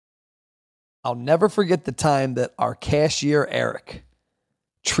I'll never forget the time that our cashier, Eric,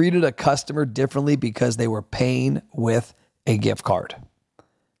 treated a customer differently because they were paying with a gift card.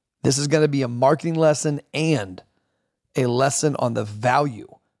 This is going to be a marketing lesson and a lesson on the value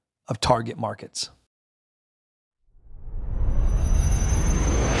of target markets.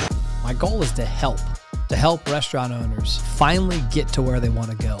 My goal is to help restaurant owners finally get to where they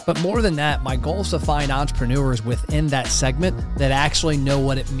want to go. But more than that, my goal is to find entrepreneurs within that segment that actually know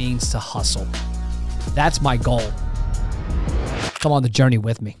what it means to hustle. That's my goal. Come on the journey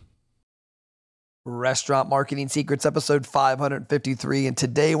with me. Restaurant Marketing Secrets, episode 553. And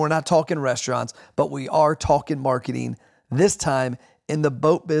today we're not talking restaurants, but we are talking marketing, this time in the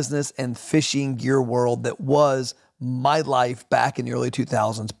boat business and fishing gear world that was my life back in the early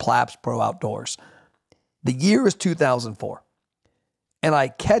 2000s, Plapp's Pro Outdoors. The year is 2004, and I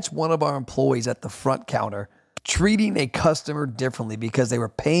catch one of our employees at the front counter treating a customer differently because they were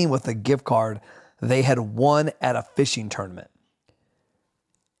paying with a gift card they had won at a fishing tournament.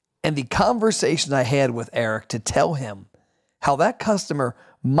 And the conversation I had with Eric to tell him how that customer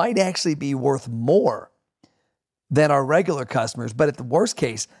might actually be worth more than our regular customers, but at the worst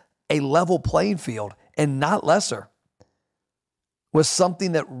case, a level playing field and not lesser, was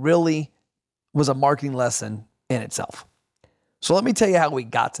something that really was a marketing lesson in itself. So let me tell you how we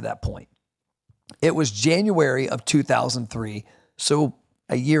got to that point. It was January of 2003, so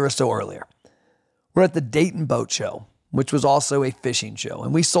a year or so earlier. We're at the Dayton Boat Show, which was also a fishing show,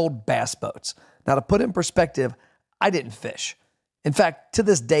 and we sold bass boats. Now, to put it in perspective, I didn't fish. In fact, to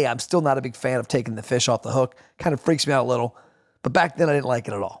this day, I'm still not a big fan of taking the fish off the hook. Kind of freaks me out a little, but back then I didn't like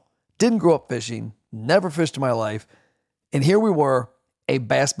it at all. Didn't grow up fishing, never fished in my life, and here we were, a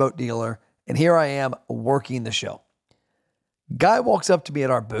bass boat dealer, and here I am working the show. Guy walks up to me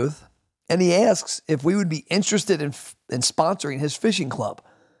at our booth, and he asks if we would be interested in sponsoring his fishing club.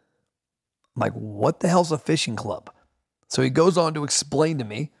 I'm like, what the hell's a fishing club? So he goes on to explain to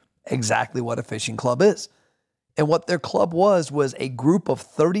me exactly what a fishing club is. And what their club was a group of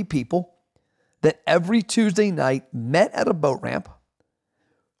 30 people that every Tuesday night met at a boat ramp,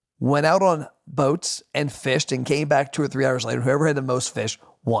 went out on boats and fished and came back 2 or 3 hours later. Whoever had the most fish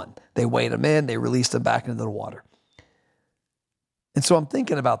won. They weighed them in, they released them back into the water. And so I'm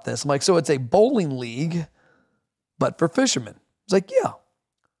thinking about this. I'm like, so it's a bowling league, but for fishermen. He's like, yeah.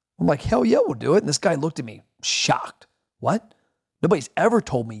 I'm like, hell yeah, we'll do it. And this guy looked at me shocked. What? Nobody's ever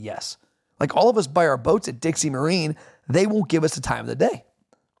told me yes. Like all of us buy our boats at Dixie Marine, they won't give us the time of the day.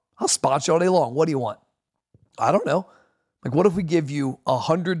 I'll sponsor all day long. What do you want? I don't know. Like, what if we give you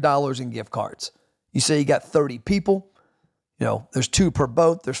 $100 in gift cards? You say you got 30 people. You know, there's 2 per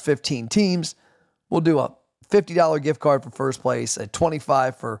boat. There's 15 teams. We'll do a $50 gift card for first place, a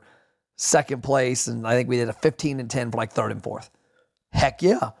 $25 for second place, and I think we did a 15 and 10 for like third and fourth. Heck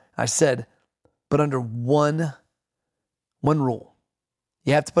yeah. I said, but under one rule.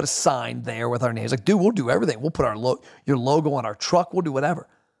 You have to put a sign there with our names. Like, dude, we'll do everything. We'll put your logo on our truck. We'll do whatever.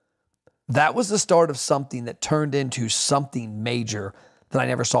 That was the start of something that turned into something major that I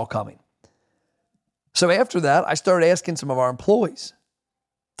never saw coming. So after that, I started asking some of our employees,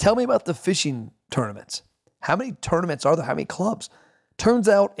 tell me about the fishing tournaments. How many tournaments are there? How many clubs? Turns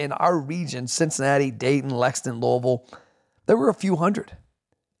out in our region, Cincinnati, Dayton, Lexington, Louisville, there were a few hundred.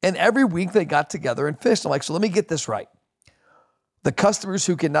 And every week they got together and fished. I'm like, so let me get this right. The customers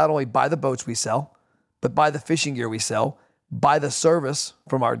who can not only buy the boats we sell, but buy the fishing gear we sell, buy the service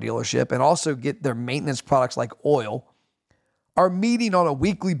from our dealership, and also get their maintenance products like oil, are meeting on a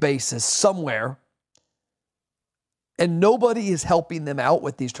weekly basis somewhere, and nobody is helping them out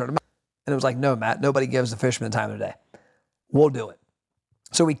with these tournaments. And it was like, no, Matt, nobody gives the fishermen the time of the day. We'll do it.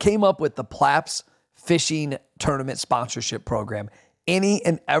 So we came up with the Plapp's Fishing Tournament Sponsorship Program. Any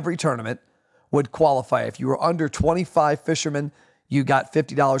and every tournament would qualify. If you were under 25 fishermen, you got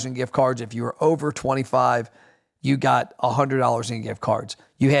 $50 in gift cards. If you were over 25, you got $100 in gift cards.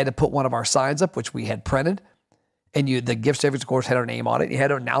 You had to put one of our signs up, which we had printed, and the gift certificates, of course, had our name on it. You had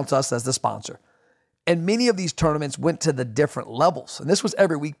to announce us as the sponsor. And many of these tournaments went to the different levels. And this was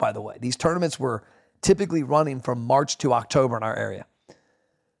every week, by the way. These tournaments were typically running from March to October in our area.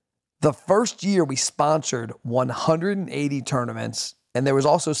 The first year we sponsored 180 tournaments, and there was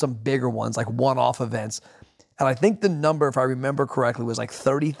also some bigger ones, like one-off events. And I think the number, if I remember correctly, was like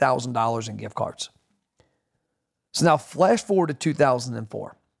 $30,000 in gift cards. So now flash forward to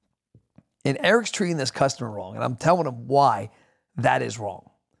 2004. And Eric's treating this customer wrong, and I'm telling him why that is wrong.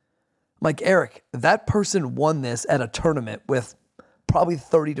 I'm like, Eric, that person won this at a tournament with probably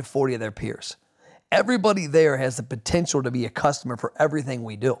 30 to 40 of their peers. Everybody there has the potential to be a customer for everything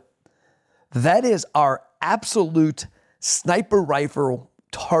we do. That is our absolute sniper rifle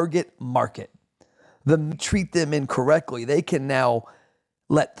target market. Treat them incorrectly, they can now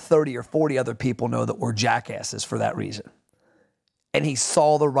let 30 or 40 other people know that we're jackasses for that reason. And he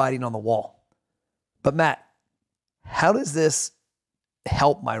saw the writing on the wall. But Matt, how does this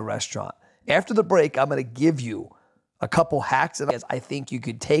help my restaurant? After the break, I'm going to give you a couple hacks that I think you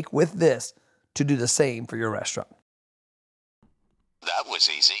could take with this to do the same for your restaurant. That was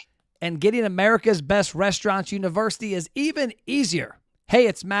easy. And getting America's Best Restaurants University is even easier. Hey,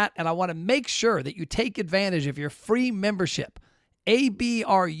 it's Matt, and I want to make sure that you take advantage of your free membership,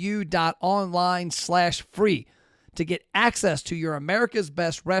 abru.online/free, to get access to your America's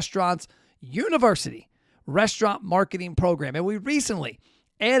Best Restaurants University restaurant marketing program. And we recently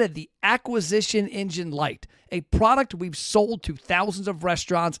added the Acquisition Engine Lite, a product we've sold to thousands of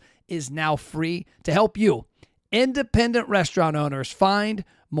restaurants, is now free to help you, independent restaurant owners, find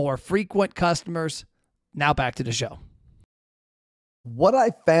more frequent customers. Now back to the show. What I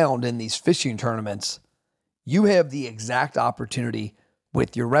found in these fishing tournaments, you have the exact opportunity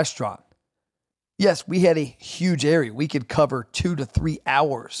with your restaurant. Yes, we had a huge area. We could cover 2 to 3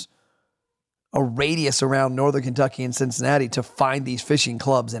 hours, a radius around Northern Kentucky and Cincinnati to find these fishing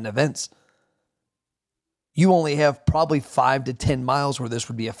clubs and events. You only have probably 5 to 10 miles where this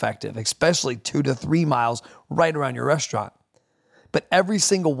would be effective, especially 2 to 3 miles right around your restaurant. But every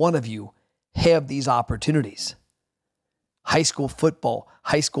single one of you have these opportunities. High school football,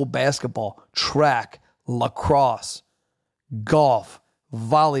 high school basketball, track, lacrosse, golf,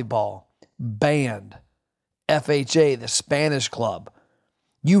 volleyball, band, FHA, the Spanish club.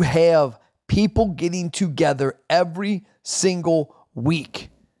 You have people getting together every single week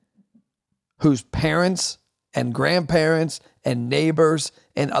whose parents and grandparents and neighbors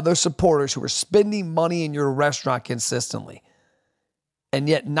and other supporters who are spending money in your restaurant consistently. And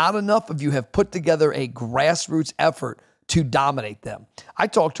yet not enough of you have put together a grassroots effort to dominate them. I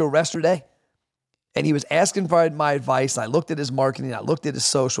talked to a restaurant today, and he was asking for my advice. I looked at his marketing, I looked at his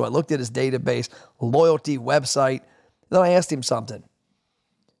social, I looked at his database, loyalty, website. Then I asked him something.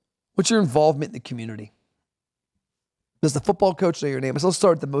 What's your involvement in the community? Does the football coach know your name? So let's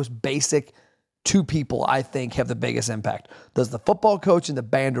start at the most basic 2 people I think have the biggest impact. Does the football coach and the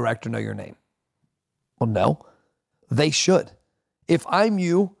band director know your name? Well, no. They should. If I'm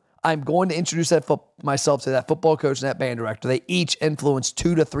you, I'm going to introduce myself to that football coach and that band director. They each influence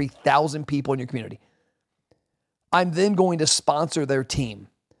 2,000 to 3,000 people in your community. I'm then going to sponsor their team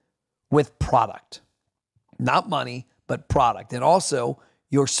with product. Not money, but product. And also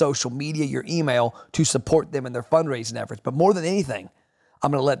your social media, your email to support them in their fundraising efforts. But more than anything,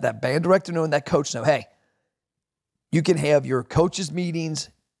 I'm going to let that band director know and that coach know, hey, you can have your coaches meetings,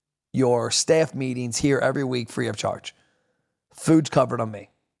 your staff meetings here every week free of charge. Food's covered on me.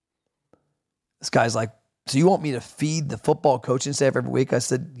 This guy's like, so you want me to feed the football coaching staff every week? I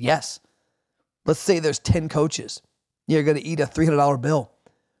said, yes. Let's say there's 10 coaches. You're going to eat a $300 bill.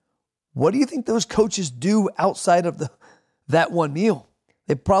 What do you think those coaches do outside of that one meal?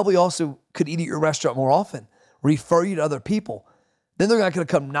 They probably also could eat at your restaurant more often, refer you to other people. Then they're not going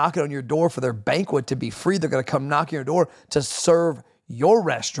to come knocking on your door for their banquet to be free. They're going to come knocking on your door to serve your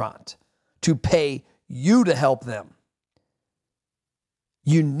restaurant, to pay you to help them.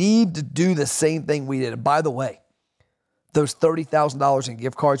 You need to do the same thing we did. And by the way, those $30,000 in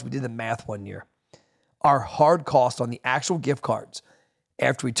gift cards, we did the math one year. Our hard cost on the actual gift cards,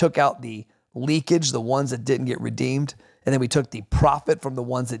 after we took out the leakage, the ones that didn't get redeemed, and then we took the profit from the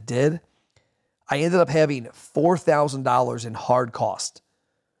ones that did, I ended up having $4,000 in hard cost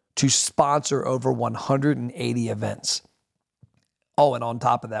to sponsor over 180 events. Oh, and on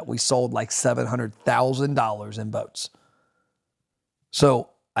top of that, we sold like $700,000 in boats. So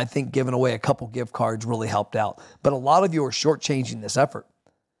I think giving away a couple gift cards really helped out. But a lot of you are shortchanging this effort.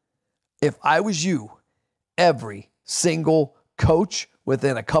 If I was you, every single coach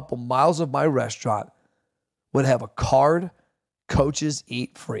within a couple miles of my restaurant would have a card, coaches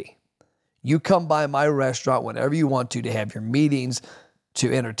eat free. You come by my restaurant whenever you want to have your meetings,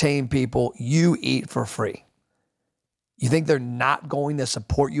 to entertain people, you eat for free. You think they're not going to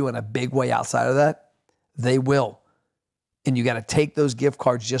support you in a big way outside of that? They will. And you got to take those gift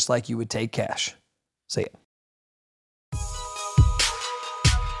cards just like you would take cash. See it.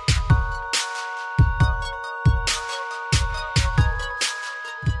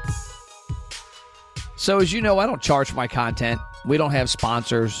 So as you know, I don't charge for my content. We don't have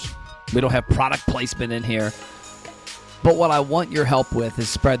sponsors. We don't have product placement in here. But what I want your help with is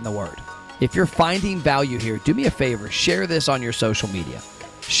spreading the word. If you're finding value here, do me a favor. Share this on your social media.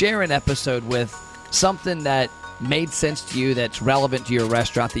 Share an episode with something that made sense to you, that's relevant to your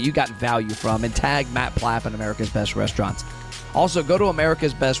restaurant, that you got value from, and tag Matt Plapp and America's Best Restaurants. Also, go to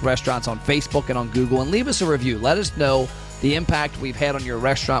America's Best Restaurants on Facebook and on Google and leave us a review. Let us know the impact we've had on your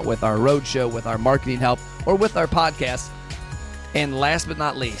restaurant with our roadshow, with our marketing help, or with our podcast. And last but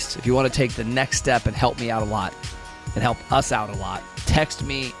not least, if you want to take the next step and help me out a lot and help us out a lot, text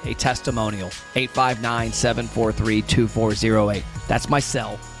me a testimonial, 859-743-2408. That's my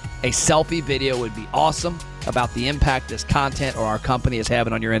cell. A selfie video would be awesome about the impact this content or our company is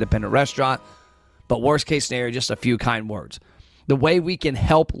having on your independent restaurant. But worst case scenario, just a few kind words. The way we can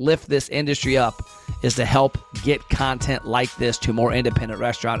help lift this industry up is to help get content like this to more independent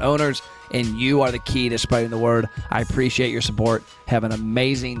restaurant owners, and you are the key to spreading the word. I appreciate your support. Have an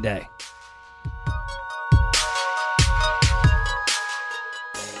amazing day.